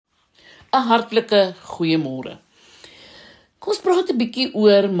'n hartlike goeiemôre. Kom ons praat 'n bietjie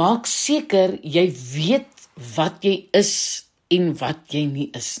oor, maak seker jy weet wat jy is en wat jy nie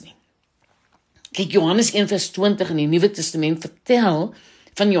is nie. Kyk, Johannes 1:20 in die Nuwe Testament vertel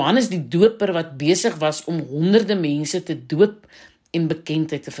van Johannes die doper wat besig was om honderde mense te doop en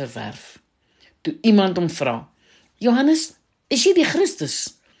bekendheid te verwerf. Toe iemand hom vra, Johannes, is jy die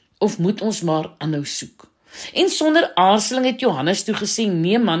Christus? Of moet ons maar aanhou soek? En sonder aarzeling het Johannes toe gesê,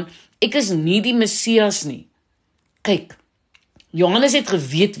 nee man, ek is nie die Messias nie. Kyk, Johannes het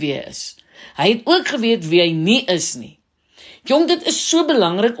geweet wie hy is. Hy het ook geweet wie hy nie is nie. Jong, dit is so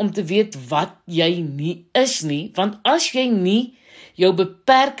belangrik om te weet wat jy nie is nie, want as jy nie jou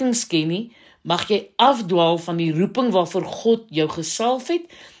beperkings ken nie, mag jy afdwaal van die roeping waarvoor God jou gesalf het,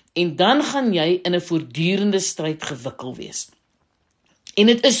 en dan gaan jy in 'n voortdurende stryd gewikkel wees. En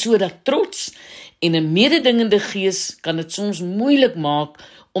dit is so dat trots en 'n mededingende gees kan dit soms moeilik maak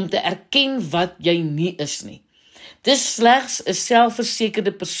om te erken wat jy nie is nie. Dis slegs 'n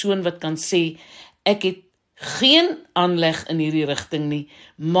selfversekerde persoon wat kan sê, ek het geen aanleg in hierdie rigting nie,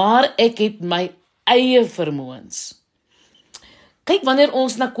 maar ek het my eie vermoëns. Kyk wanneer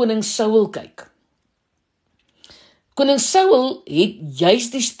ons na koning Saul kyk. Koning Saul het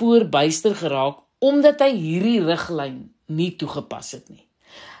juist die spoor byster geraak, omdat hy hierdie riglyn nie toegepas het nie.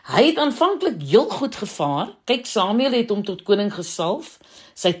 Hy het aanvanklik heel goed gevaar. Kyk, Samuel het hom tot koning gesalf.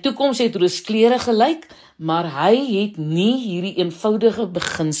 Sy toekoms het rooskleurig gelyk, maar hy het nie hierdie eenvoudige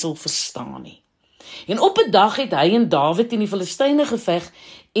beginsel verstaan nie. En op 'n dag het hy en Dawid teen die Filistyne geveg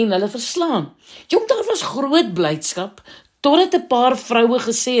en hulle verslaan. Jong, daar was groot blydskap, totdat 'n paar vroue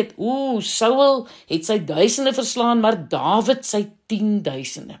gesê het, Saul het sy duisende verslaan, maar Dawid sy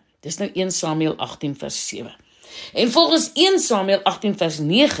 10.000. Dis nou 1 Samuel 18 vers 7. En volgens 1 Samuel 18 vers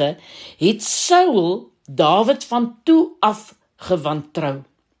 9 het Saul Dawid van toe af gewantrou.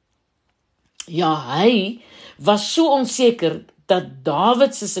 Ja, hy was so onseker dat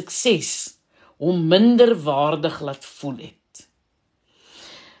Dawid se sukses hom minder waardig laat voel het.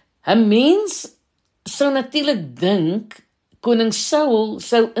 'n Mens sou natuurlik dink koning Saul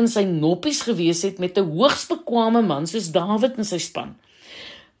sou in sy noppies gewees het met 'n hoogs bekwame man soos Dawid in sy span.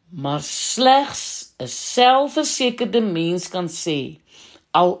 Maar slegs 'n selfversekerde mens kan sê,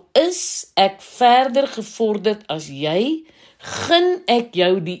 al is ek verder gevorderd as jy, gun ek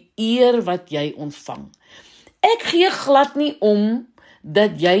jou die eer wat jy ontvang. Ek gee glad nie om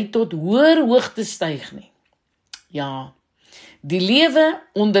dat jy tot hoër hoogte styg nie. Ja, die lewe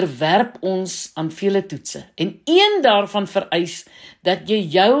onderwerp ons aan vele toetse, en een daarvan vereis dat jy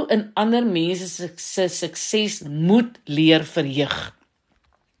jou in ander mense se sukses moet leer verheug.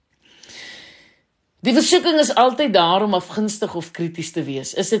 Die versoeking is altyd daar om afgunstig of krities te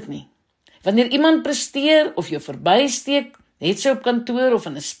wees, is dit nie? Wanneer iemand presteer of jou verbysteek, net so op kantoor of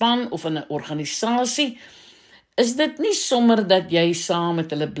in 'n span of in 'n organisasie, is dit nie sommer dat jy saam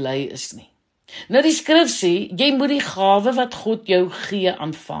met hulle bly is nie. Nou die skrif sê, jy moet die gawe wat God jou gee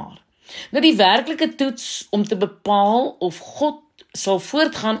aanvaar. Nou die werklike toets om te bepaal of God sal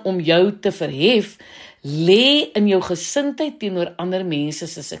voortgaan om jou te verhef, lê in jou gesindheid teenoor ander mense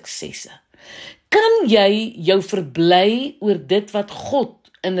se suksesse. Kan jy jou verbly oor dit wat God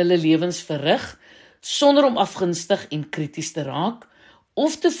in hulle lewens verrig, sonder om afgunstig en krities te raak,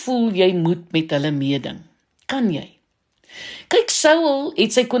 of te voel jy moet met hulle meeding? Kan jy? Kyk, Saul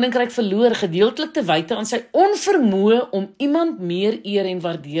het sy koninkryk verloor, gedeeltelik te wyte aan sy onvermoë om iemand meer eer en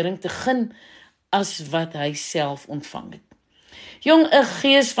waardering te gun as wat hy self ontvang het. Jong, 'n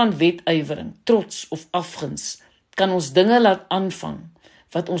gees van wetywering, trots of afguns kan ons dinge laat aanvang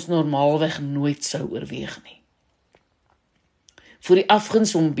wat ons normaalweg nooit sou oorweeg nie. Voor die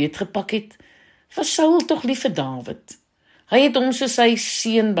afguns hom beetgepak het, was Saul tog lief vir Dawid. Hy het hom soos sy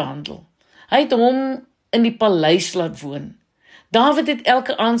seun behandel. Hy het hom in die paleis laat woon. Dawid het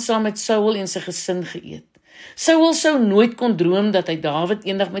elke aand saam met Saul en sy gesin geëet. Saul sou nooit kon droom dat hy Dawid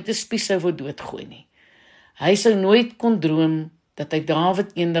eendag met 'n spies sou wou doodgooi nie. Hy sou nooit kon droom dat hy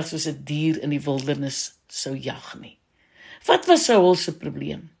Dawid eendag soos 'n dier in die wildernis sou jag nie. Wat was Saul se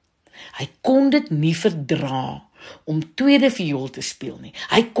probleem? Hy kon dit nie verdra om tweede viool te speel nie.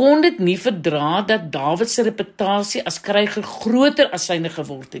 Hy kon dit nie verdra dat Dawid se reputasie as kryger groter as syne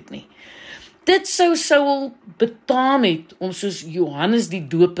geword het nie. Dit sou Saul betaam het om soos Johannes die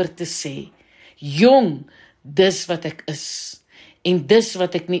doper te sê, jong, dis wat ek is, en dis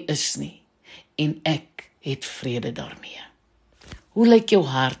wat ek nie is nie, en ek het vrede daarmee. Hoe lyk jou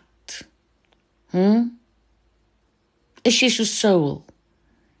hart? Is jy so Saul?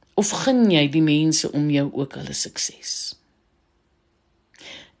 Of gun jy die mense om jou ook hulle sukses?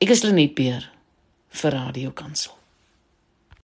 Ek is Lynette Beer vir Radio Kansel.